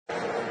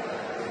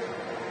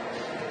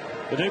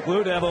The Duke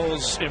Blue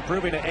Devils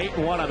improving to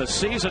 8-1 on the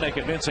season, a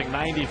convincing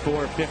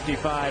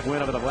 94-55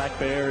 win over the Black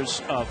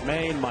Bears of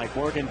Maine. Mike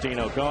Morgan,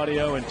 Dino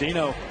Gaudio, and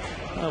Dino.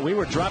 We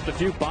were dropped a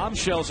few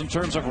bombshells in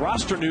terms of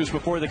roster news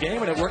before the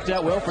game, and it worked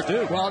out well for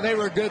Duke. Well, they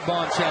were good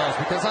bombshells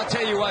because I'll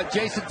tell you what,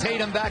 Jason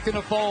Tatum back in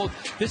the fold.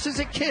 This is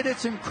a kid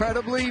that's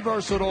incredibly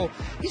versatile.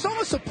 He's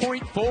almost a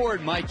point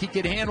forward, Mike. He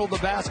could handle the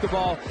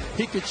basketball.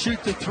 He could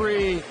shoot the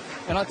three.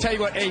 And I'll tell you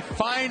what, a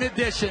fine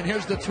addition.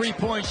 Here's the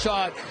three-point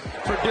shot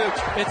for Duke.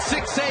 At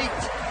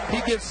 6'8",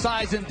 he gives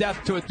size and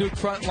depth to a Duke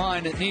front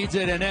line that needs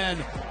it. And then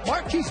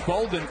Marquise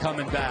Bolden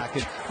coming back.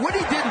 And what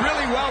he did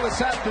really well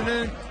this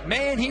afternoon,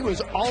 man, he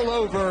was all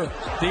over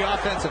the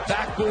offensive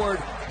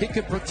backboard. He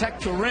could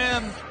protect the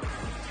rim.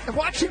 And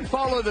watch him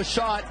follow the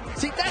shot.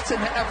 See, that's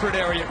an effort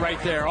area right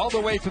there, all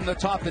the way from the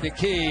top of the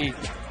key.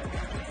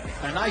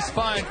 A nice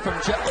find from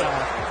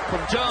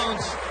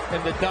Jones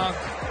in the dunk.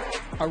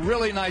 A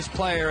really nice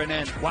player. And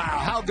then, wow,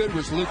 how good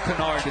was Luke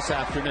Kennard this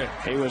afternoon?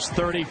 He was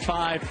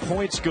 35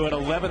 points good,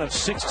 11 of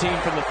 16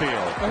 from the field.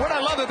 And what I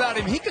love about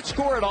him, he could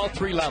score at all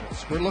three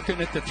levels. We're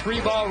looking at the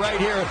three ball right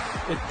here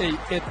at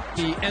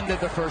the end of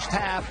the first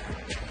half.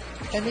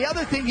 And the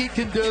other thing he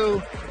can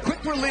do,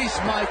 quick release,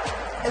 Mike.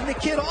 And the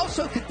kid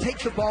also could take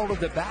the ball to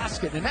the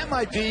basket, and that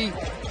might be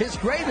his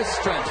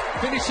greatest strength.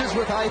 Finishes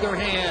with either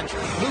hand.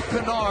 Luke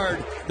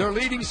Kennard, their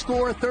leading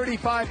scorer,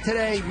 35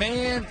 today.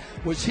 Man,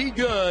 was he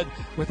good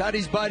without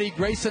his buddy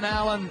Grayson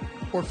Allen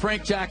or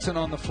Frank Jackson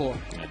on the floor.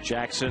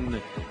 Jackson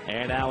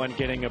and Allen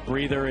getting a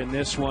breather in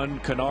this one.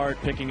 Kennard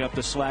picking up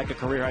the slack, a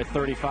career-high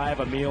 35.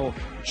 Emil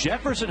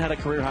Jefferson had a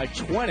career-high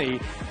 20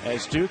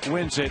 as Duke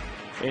wins it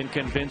in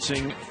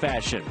convincing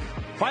fashion.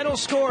 Final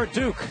score,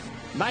 Duke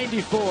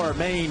 94,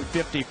 Maine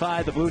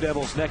 55. The Blue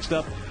Devils next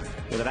up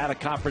with an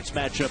out-of-conference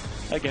matchup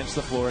against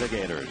the Florida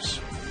Gators.